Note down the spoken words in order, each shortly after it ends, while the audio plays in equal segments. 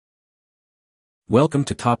Welcome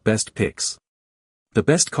to Top Best Picks. The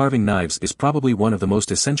best carving knives is probably one of the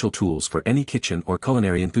most essential tools for any kitchen or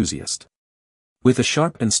culinary enthusiast. With a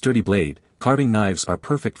sharp and sturdy blade, carving knives are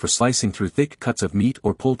perfect for slicing through thick cuts of meat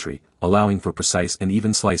or poultry, allowing for precise and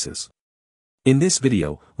even slices. In this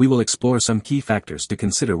video, we will explore some key factors to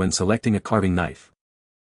consider when selecting a carving knife.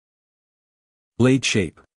 Blade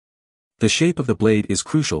shape. The shape of the blade is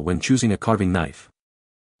crucial when choosing a carving knife.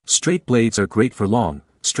 Straight blades are great for long,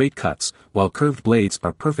 straight cuts, while curved blades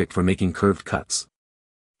are perfect for making curved cuts.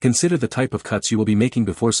 Consider the type of cuts you will be making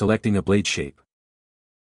before selecting a blade shape.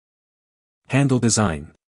 Handle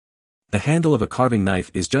design. The handle of a carving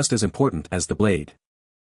knife is just as important as the blade.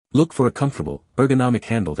 Look for a comfortable, ergonomic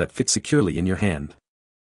handle that fits securely in your hand.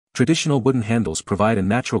 Traditional wooden handles provide a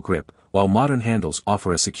natural grip, while modern handles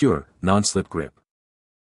offer a secure, non-slip grip.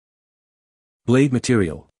 Blade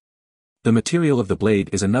material. The material of the blade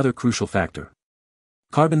is another crucial factor.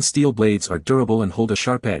 Carbon steel blades are durable and hold a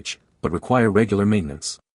sharp edge, but require regular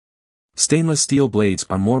maintenance. Stainless steel blades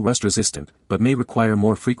are more rust-resistant, but may require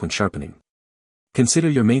more frequent sharpening. Consider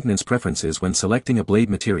your maintenance preferences when selecting a blade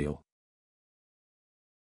material.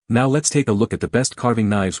 Now let's take a look at the best carving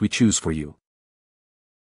knives we choose for you.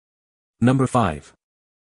 Number 5.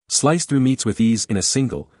 Slice through meats with ease in a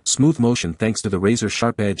single, smooth motion thanks to the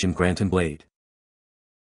razor-sharp edge and Granton blade.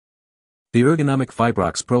 The ergonomic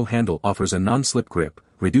Victorinox Pro handle offers a non-slip grip,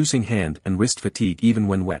 reducing hand and wrist fatigue even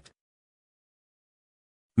when wet.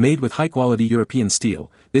 Made with high-quality European steel,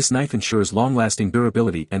 this knife ensures long-lasting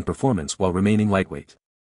durability and performance while remaining lightweight.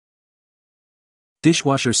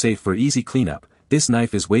 Dishwasher safe for easy cleanup, this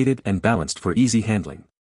knife is weighted and balanced for easy handling.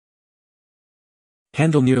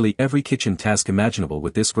 Handle nearly every kitchen task imaginable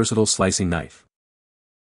with this versatile slicing knife.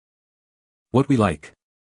 What we like.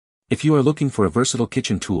 If you are looking for a versatile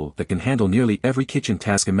kitchen tool that can handle nearly every kitchen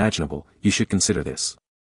task imaginable, you should consider this.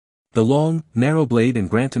 The long, narrow blade and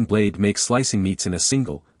Granton blade make slicing meats in a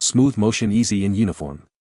single, smooth motion easy and uniform.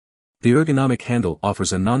 The ergonomic handle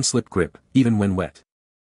offers a non-slip grip, even when wet.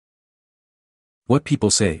 What people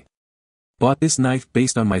say. Bought this knife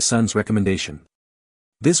based on my son's recommendation.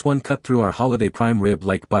 This one cut through our holiday prime rib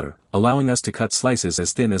like butter, allowing us to cut slices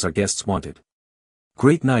as thin as our guests wanted.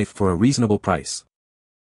 Great knife for a reasonable price.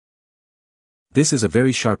 This is a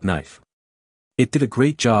very sharp knife. It did a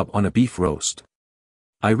great job on a beef roast.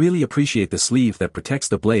 I really appreciate the sleeve that protects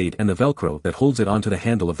the blade and the Velcro that holds it onto the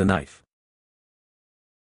handle of the knife.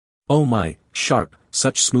 Oh my, sharp,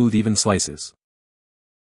 such smooth even slices.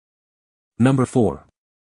 Number 4.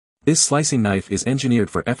 This slicing knife is engineered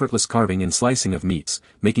for effortless carving and slicing of meats,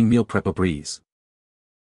 making meal prep a breeze.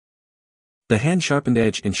 The hand-sharpened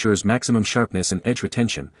edge ensures maximum sharpness and edge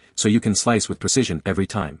retention, so you can slice with precision every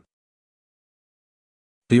time.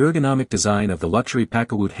 The ergonomic design of the luxury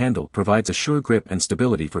PAUDIN handle provides a sure grip and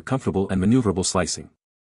stability for comfortable and maneuverable slicing.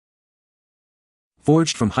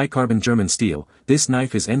 Forged from high-carbon German steel, this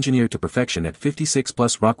knife is engineered to perfection at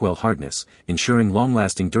 56+ Rockwell hardness, ensuring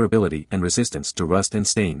long-lasting durability and resistance to rust and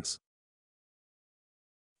stains.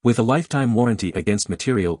 With a lifetime warranty against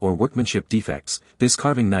material or workmanship defects, this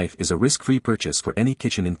carving knife is a risk-free purchase for any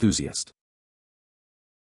kitchen enthusiast.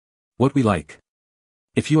 What we like.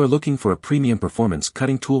 If you are looking for a premium performance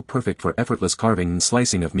cutting tool perfect for effortless carving and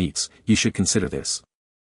slicing of meats, you should consider this.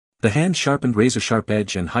 The hand-sharpened razor-sharp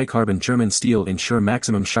edge and high-carbon German steel ensure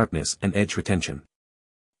maximum sharpness and edge retention.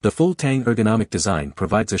 The full-tang ergonomic design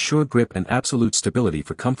provides a sure grip and absolute stability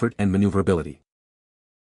for comfort and maneuverability.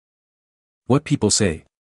 What people say.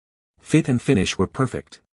 Fit and finish were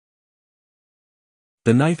perfect.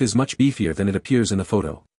 The knife is much beefier than it appears in the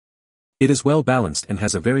photo. It is well balanced and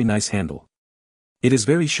has a very nice handle. It is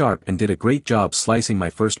very sharp and did a great job slicing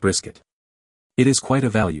my first brisket. It is quite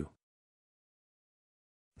a value.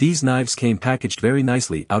 These knives came packaged very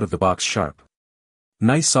nicely out of the box sharp.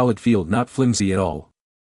 Nice solid feel, not flimsy at all.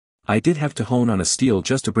 I did have to hone on a steel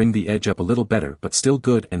just to bring the edge up a little better, but still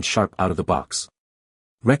good and sharp out of the box.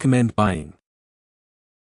 Recommend buying.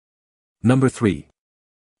 Number 3.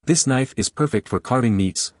 This knife is perfect for carving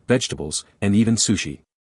meats, vegetables, and even sushi.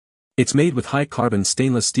 It's made with high-carbon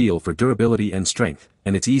stainless steel for durability and strength,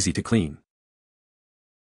 and it's easy to clean.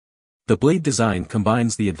 The blade design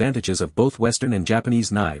combines the advantages of both Western and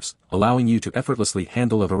Japanese knives, allowing you to effortlessly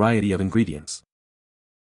handle a variety of ingredients.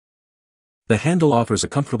 The handle offers a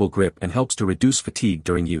comfortable grip and helps to reduce fatigue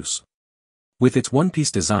during use. With its one-piece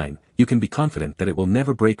design, you can be confident that it will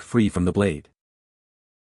never break free from the blade.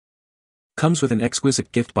 Comes with an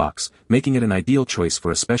exquisite gift box, making it an ideal choice for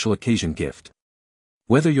a special occasion gift.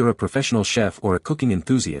 Whether you're a professional chef or a cooking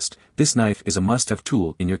enthusiast, this knife is a must-have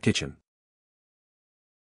tool in your kitchen.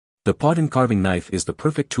 The PAUDIN carving knife is the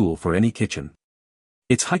perfect tool for any kitchen.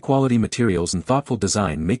 Its high-quality materials and thoughtful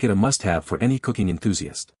design make it a must-have for any cooking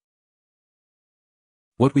enthusiast.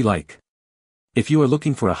 What we like. If you are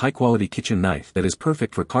looking for a high-quality kitchen knife that is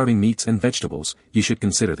perfect for carving meats and vegetables, you should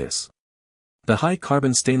consider this. The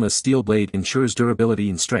high-carbon stainless steel blade ensures durability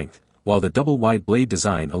and strength, while the double-wide blade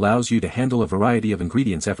design allows you to handle a variety of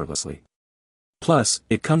ingredients effortlessly. Plus,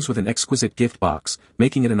 it comes with an exquisite gift box,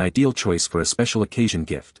 making it an ideal choice for a special occasion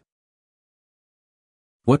gift.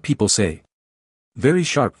 What people say. Very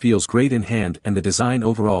sharp, feels great in hand, and the design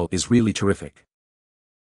overall is really terrific.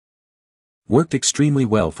 Worked extremely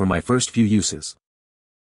well for my first few uses.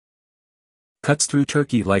 Cuts through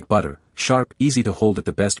turkey like butter, sharp, easy to hold at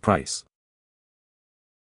the best price.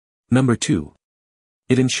 Number 2.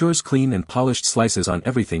 It ensures clean and polished slices on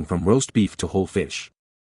everything from roast beef to whole fish.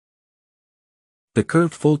 The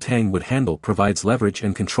curved full tang wood handle provides leverage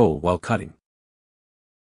and control while cutting.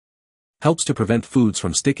 Helps to prevent foods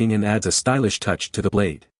from sticking and adds a stylish touch to the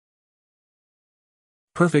blade.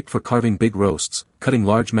 Perfect for carving big roasts, cutting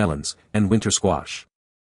large melons, and winter squash.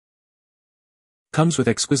 Comes with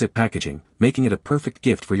exquisite packaging, making it a perfect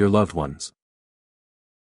gift for your loved ones.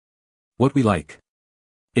 What we like.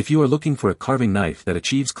 If you are looking for a carving knife that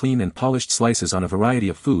achieves clean and polished slices on a variety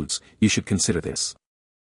of foods, you should consider this.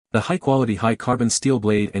 The high-quality high-carbon steel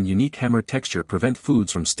blade and unique hammer texture prevent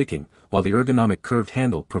foods from sticking, while the ergonomic curved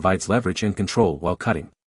handle provides leverage and control while cutting.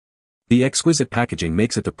 The exquisite packaging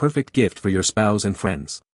makes it the perfect gift for your spouse and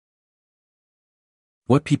friends.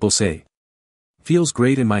 What people say. Feels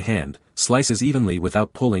great in my hand, slices evenly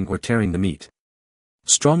without pulling or tearing the meat.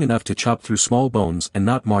 Strong enough to chop through small bones and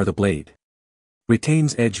not mar the blade.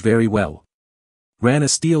 Retains edge very well. Ran a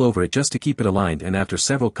steel over it just to keep it aligned, and after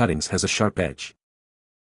several cuttings has a sharp edge.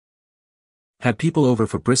 Had people over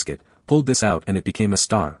for brisket, pulled this out and it became a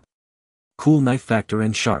star. Cool knife factor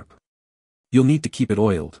and sharp. You'll need to keep it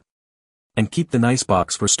oiled. And keep the nice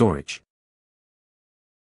box for storage.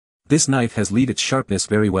 This knife has lead its sharpness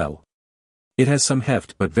very well. It has some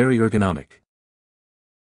heft but very ergonomic.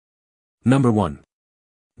 Number 1.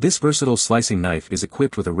 This versatile slicing knife is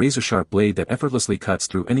equipped with a razor-sharp blade that effortlessly cuts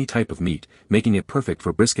through any type of meat, making it perfect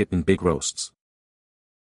for brisket and big roasts.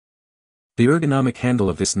 The ergonomic handle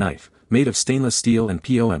of this knife, made of stainless steel and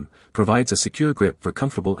POM, provides a secure grip for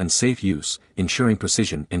comfortable and safe use, ensuring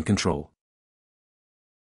precision and control.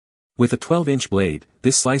 With a 12-inch blade,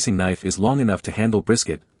 this slicing knife is long enough to handle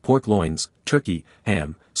brisket, pork loins, turkey,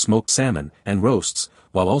 ham, smoked salmon, and roasts,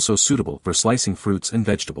 while also suitable for slicing fruits and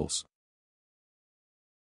vegetables.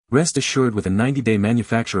 Rest assured with a 90-day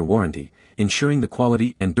manufacturer warranty, ensuring the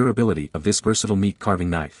quality and durability of this versatile meat carving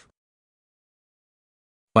knife.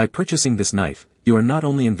 By purchasing this knife, you are not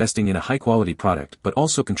only investing in a high-quality product but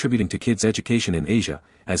also contributing to kids' education in Asia,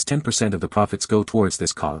 as 10% of the profits go towards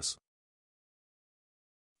this cause.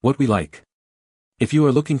 What we like. If you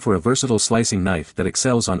are looking for a versatile slicing knife that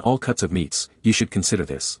excels on all cuts of meats, you should consider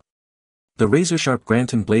this. The razor-sharp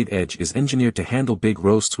Granton blade edge is engineered to handle big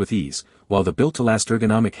roasts with ease, while the built-to-last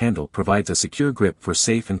ergonomic handle provides a secure grip for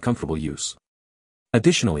safe and comfortable use.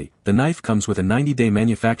 Additionally, the knife comes with a 90-day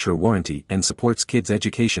manufacturer warranty and supports kids'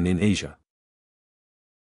 education in Asia.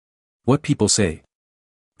 What people say.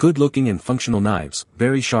 Good-looking and functional knives,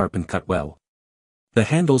 very sharp and cut well. The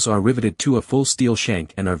handles are riveted to a full steel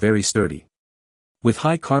shank and are very sturdy. With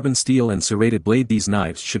high-carbon steel and serrated blade, these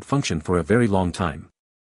knives should function for a very long time.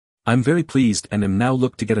 I'm very pleased and am now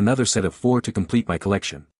look to get another set of 4 to complete my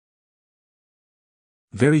collection.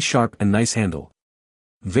 Very sharp and nice handle.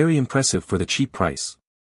 Very impressive for the cheap price.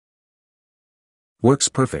 Works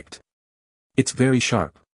perfect. It's very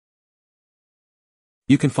sharp.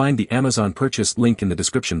 You can find the Amazon purchase link in the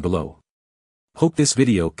description below. Hope this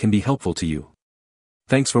video can be helpful to you.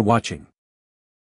 Thanks for watching.